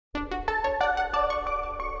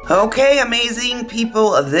Okay, amazing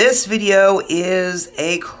people, this video is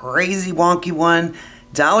a crazy wonky one.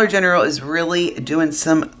 Dollar General is really doing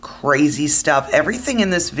some crazy stuff. Everything in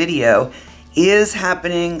this video is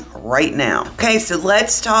happening right now. Okay, so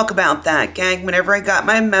let's talk about that, gang. Whenever I got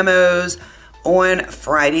my memos on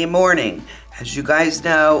Friday morning, as you guys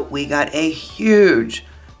know, we got a huge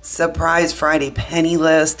surprise Friday penny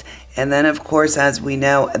list. And then, of course, as we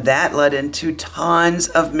know, that led into tons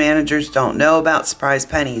of managers don't know about surprise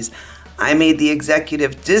pennies. I made the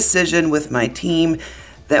executive decision with my team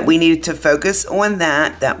that we needed to focus on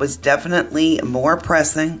that. That was definitely more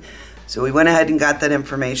pressing. So we went ahead and got that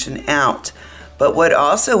information out. But what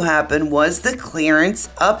also happened was the clearance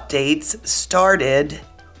updates started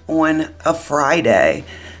on a Friday.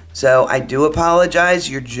 So I do apologize.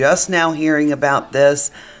 You're just now hearing about this.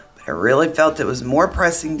 I really felt it was more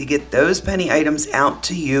pressing to get those penny items out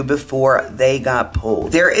to you before they got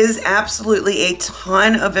pulled. There is absolutely a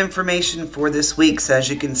ton of information for this week. So as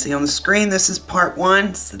you can see on the screen, this is part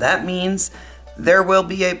 1. So that means there will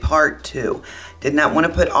be a part 2. Did not want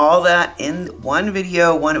to put all that in one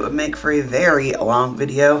video. One, it would make for a very long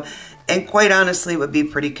video. And quite honestly, it would be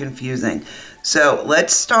pretty confusing. So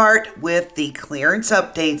let's start with the clearance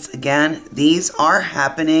updates. Again, these are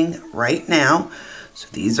happening right now. So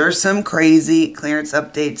these are some crazy clearance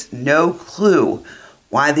updates. No clue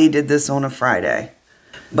why they did this on a Friday.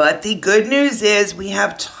 But the good news is we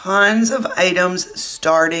have tons of items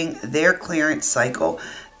starting their clearance cycle.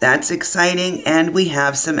 That's exciting, and we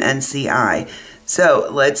have some NCI. So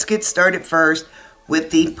let's get started first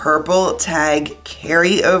with the purple tag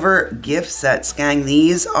carryover gift sets, gang.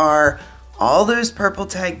 These are all those purple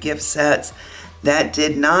tag gift sets that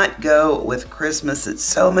did not go with Christmas that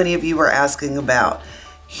so many of you were asking about.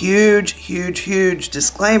 Huge, huge, huge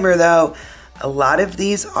disclaimer though, a lot of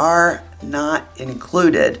these are not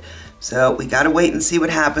included. So we got to wait and see what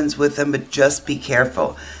happens with them, but just be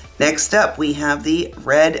careful. Next up, we have the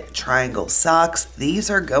red triangle socks. These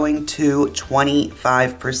are going to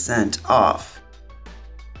 25% off.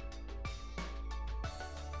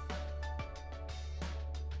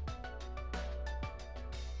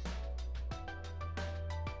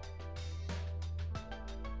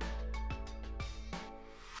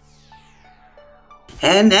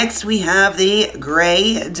 And next we have the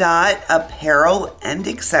gray dot apparel and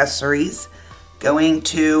accessories going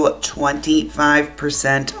to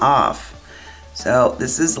 25% off. So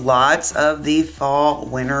this is lots of the fall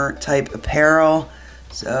winter type apparel.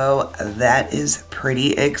 So that is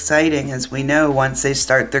pretty exciting. As we know, once they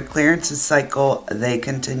start their clearances cycle, they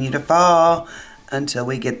continue to fall until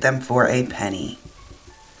we get them for a penny.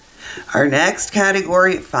 Our next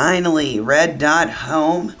category, finally, red dot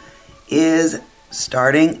home, is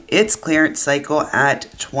starting its clearance cycle at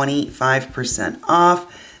 25% off.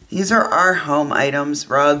 These are our home items,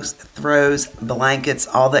 rugs, throws, blankets,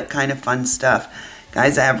 all that kind of fun stuff.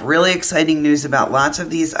 Guys, I have really exciting news about lots of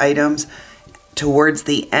these items towards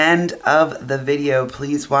the end of the video.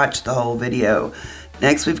 Please watch the whole video.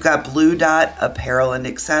 Next, we've got blue dot apparel and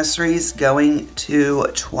accessories going to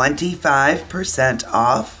 25%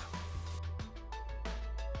 off.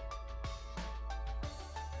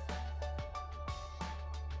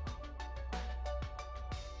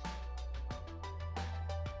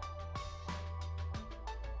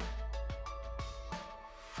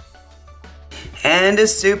 And a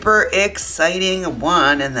super exciting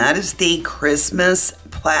one, and that is the Christmas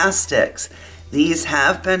plastics. These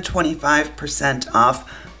have been 25%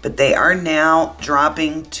 off, but they are now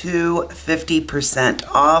dropping to 50%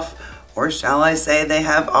 off, or shall I say they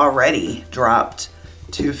have already dropped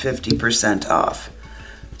to 50% off.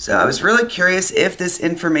 So I was really curious if this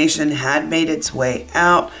information had made its way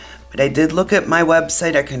out, but I did look at my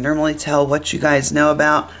website. I can normally tell what you guys know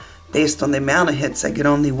about based on the amount of hits I get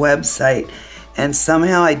on the website. And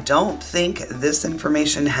somehow I don't think this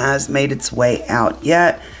information has made its way out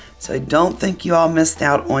yet. So I don't think you all missed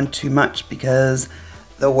out on too much because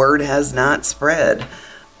the word has not spread.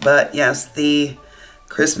 But yes, the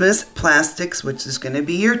Christmas plastics, which is going to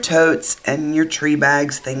be your totes and your tree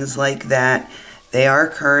bags, things like that, they are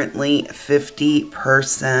currently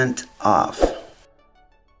 50% off.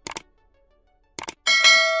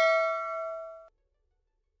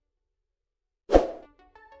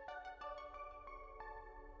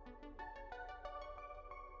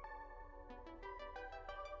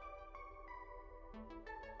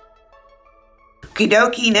 Okie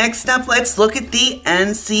dokie, next up, let's look at the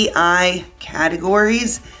NCI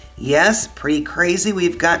categories. Yes, pretty crazy.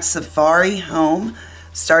 We've got Safari Home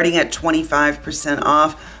starting at 25%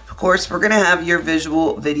 off. Of course, we're going to have your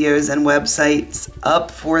visual videos and websites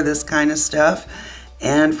up for this kind of stuff.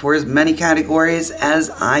 and for as many categories as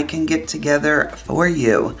I can get together for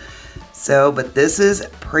you. So, but this is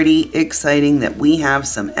pretty exciting that we have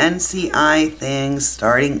some NCI things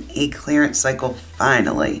starting a clearance cycle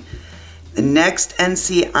finally. The next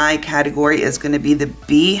NCI category is going to be the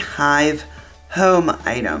Beehive home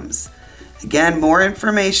items. Again, more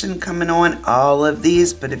information coming on all of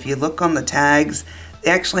these, but if you look on the tags, they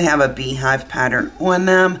actually have a beehive pattern on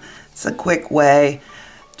them. It's a quick way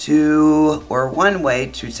to, or one way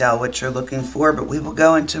to tell what you're looking for, but we will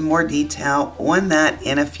go into more detail on that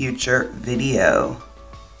in a future video.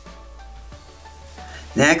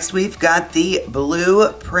 Next, we've got the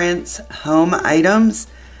Blueprints home items.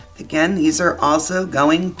 Again, these are also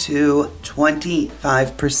going to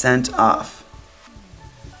 25% off.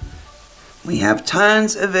 We have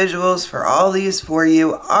tons of visuals for all these for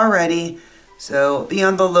you already, so be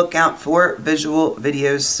on the lookout for visual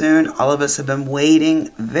videos soon. All of us have been waiting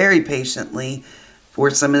very patiently for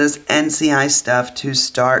some of this NCI stuff to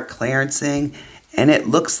start clearancing, and it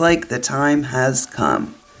looks like the time has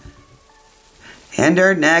come. And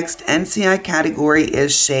our next NCI category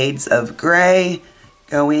is Shades of Gray,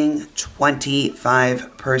 going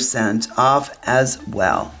 25% off as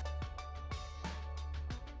well.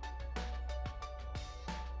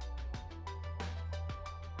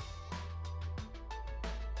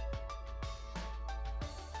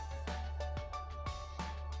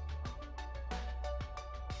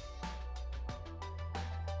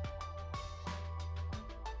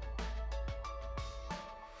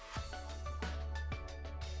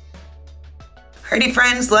 Alrighty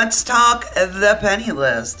friends, let's talk the penny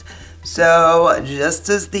list. So just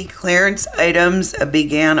as the clearance items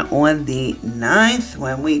began on the 9th,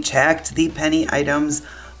 when we checked, the penny items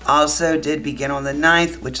also did begin on the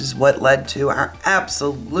 9th, which is what led to our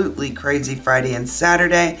absolutely crazy Friday and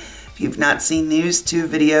Saturday. If you've not seen these two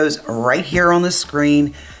videos right here on the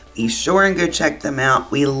screen, be sure and go check them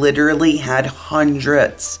out. We literally had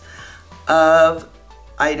hundreds of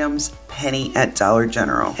items penny at Dollar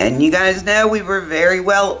General. And you guys know we were very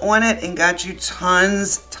well on it and got you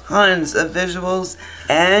tons of visuals,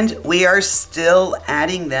 and we are still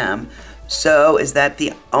adding them. So is that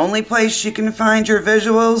the only place you can find your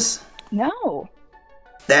visuals? No.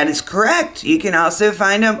 That is correct. You can also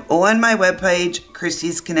find them on my webpage,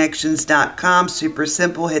 kristiesconnections.com. Super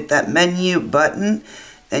simple. Hit that menu button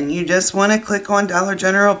and you just want to click on Dollar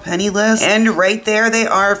General penny list, and right there they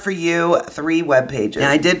are for you, 3 web pages. Now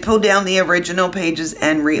I did pull down the original pages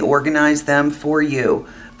and reorganize them for you,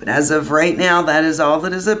 but as of right now, that is all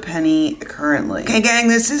that is a penny currently. Okay gang,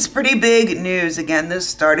 this is pretty big news. Again, this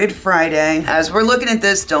started Friday. As we're looking at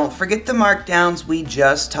this, don't forget the markdowns we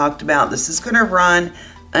just talked about. This is going to run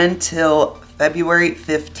until February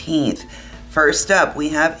 15th. First up, we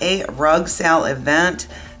have a rug sale event.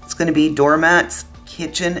 It's going to be doormats,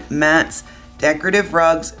 kitchen mats, decorative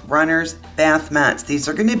rugs, runners, bath mats. These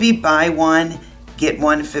are going to be buy one, get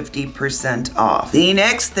one 50% off. The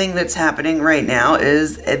next thing that's happening right now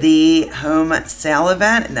is the home sale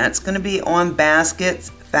event, and that's going to be on baskets,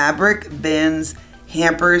 fabric bins,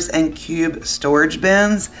 hampers, and cube storage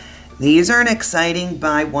bins. These are an exciting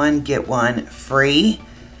buy one, get one free.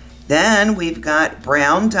 Then we've got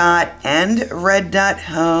brown dot and red dot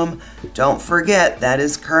home. Don't forget, that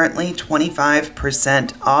is currently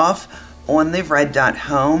 25% off on the red dot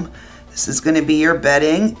home. This is going to be your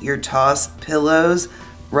bedding, your toss pillows,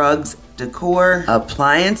 rugs, decor,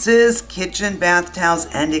 appliances, kitchen, bath towels,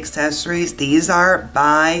 and accessories. These are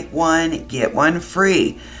buy one, get one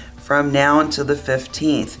free from now until the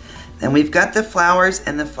 15th. Then we've got the flowers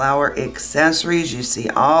and the flower accessories. You see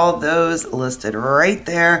all those listed right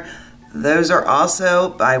there. Those are also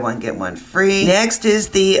buy one, get one free. Next is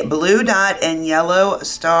the blue dot and yellow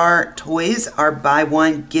star toys are buy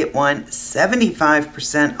one, get one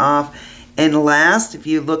 75% off. And last, if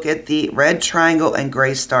you look at the red triangle and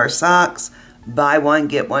gray star socks, buy one,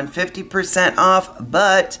 get one 50% off,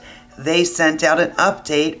 but they sent out an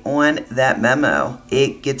update on that memo.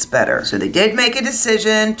 It gets better. So they did make a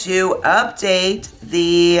decision to update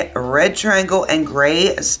the red triangle and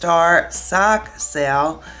gray star sock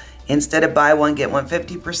sale. Instead of buy one, get one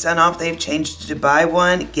 50% off, they've changed it to buy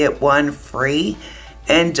one, get one free.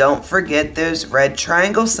 And don't forget, those red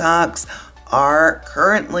triangle socks are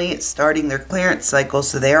currently starting their clearance cycle,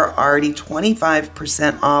 so they are already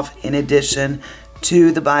 25% off in addition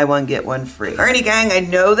to the buy one, get one free. Alrighty gang, I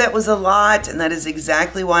know that was a lot, and that is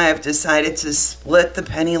exactly why I've decided to split the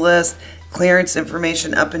penny list clearance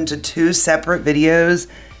information up into 2 separate videos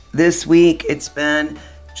this week. It's been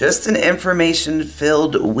just an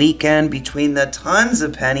information-filled weekend between the tons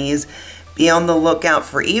of pennies. Be on the lookout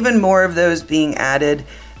for even more of those being added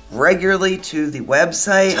regularly to the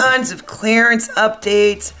website. Tons of clearance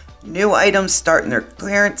updates, new items starting their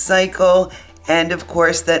clearance cycle, and of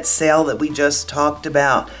course that sale that we just talked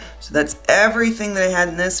about. So that's everything that I had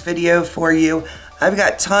in this video for you. I've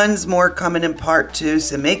got tons more coming in part 2,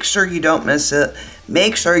 so make sure you don't miss it.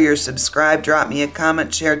 Make sure you're subscribed, drop me a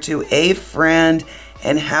comment, share to a friend,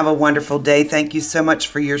 and have a wonderful day. Thank you so much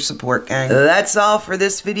for your support, gang. That's all for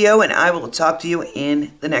this video, and I will talk to you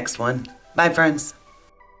in the next one. Bye, friends.